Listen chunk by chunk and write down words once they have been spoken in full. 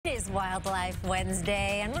Wildlife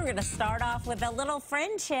Wednesday, and we're going to start off with a little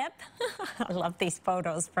friendship. I love these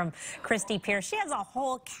photos from Christy Pierce. She has a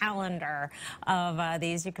whole calendar of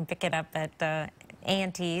these. You can pick it up at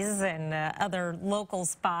Auntie's and other local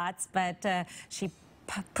spots, but she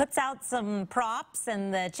puts out some props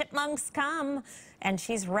and the chipmunks come and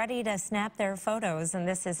she's ready to snap their photos, and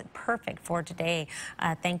this is perfect for today.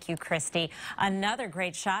 Thank you, Christy. Another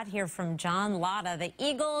great shot here from John Lotta. The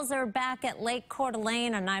Eagles are back at Lake Coeur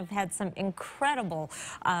d'Alene, and I've had some incredible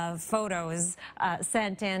photos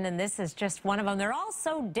sent in, and this is just one of them. They're all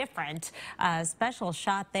so different. Special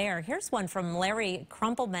shot there. Here's one from Larry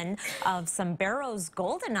Crumpleman of some Barrows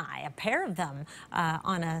Goldeneye, a pair of them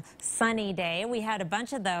on a sunny day. We had a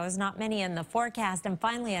bunch of those, not many in the forecast. And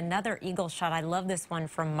finally, another eagle shot. I love this one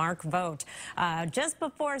from Mark Vogt. Just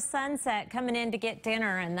before sunset, coming in to get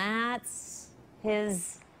dinner, and that's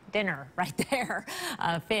his dinner right there.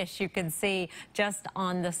 Fish you can see just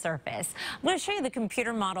on the surface. I'm going to show you the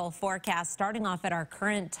computer model forecast starting off at our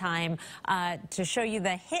current time to show you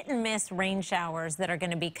the hit and miss rain showers that are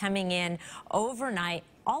going to be coming in overnight.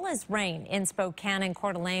 All is rain in Spokane and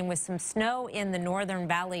Coeur d'Alene, with some snow in the northern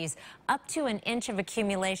valleys, up to an inch of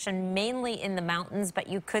accumulation, mainly in the mountains, but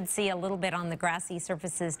you could see a little bit on the grassy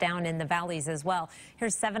surfaces down in the valleys as well.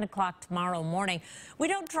 Here's 7 o'clock tomorrow morning. We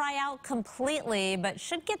don't dry out completely, but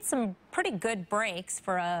should get some pretty good breaks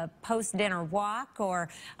for a post-dinner walk or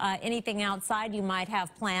anything outside you might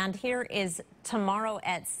have planned. Here is tomorrow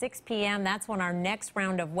at 6 p.m. That's when our next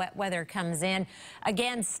round of wet weather comes in.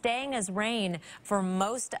 Again, staying as rain for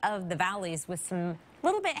most of the valleys, with some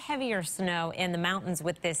little bit heavier snow in the mountains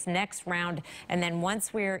with this next round. And then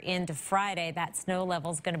once we're into Friday, that snow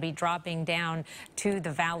level is going to be dropping down to the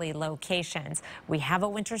valley locations. We have a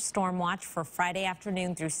winter storm watch for Friday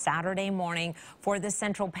afternoon through Saturday morning for the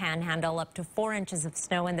central panhandle, up to 4 inches of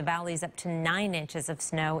snow in the valleys, up to 9 inches of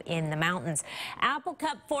snow in the mountains. Apple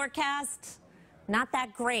Cup forecast, not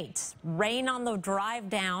that great. Rain on the drive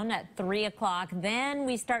down at 3 o'clock. Then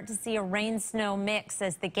we start to see a rain-snow mix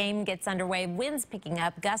as the game gets underway. Winds picking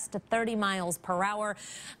up, gusts to 30 miles per hour.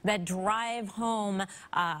 The drive home,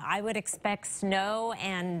 I would expect snow,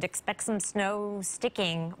 and expect some snow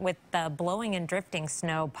sticking, with blowing and drifting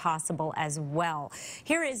snow possible as well.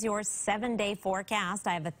 Here is your 7-day forecast.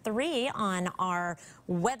 I have a 3 on our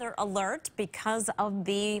weather alert because of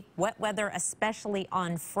the wet weather, especially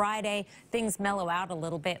on Friday. Things mellow out a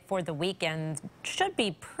little bit for the weekend. Should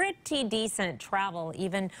be pretty decent travel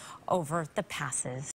even over the passes.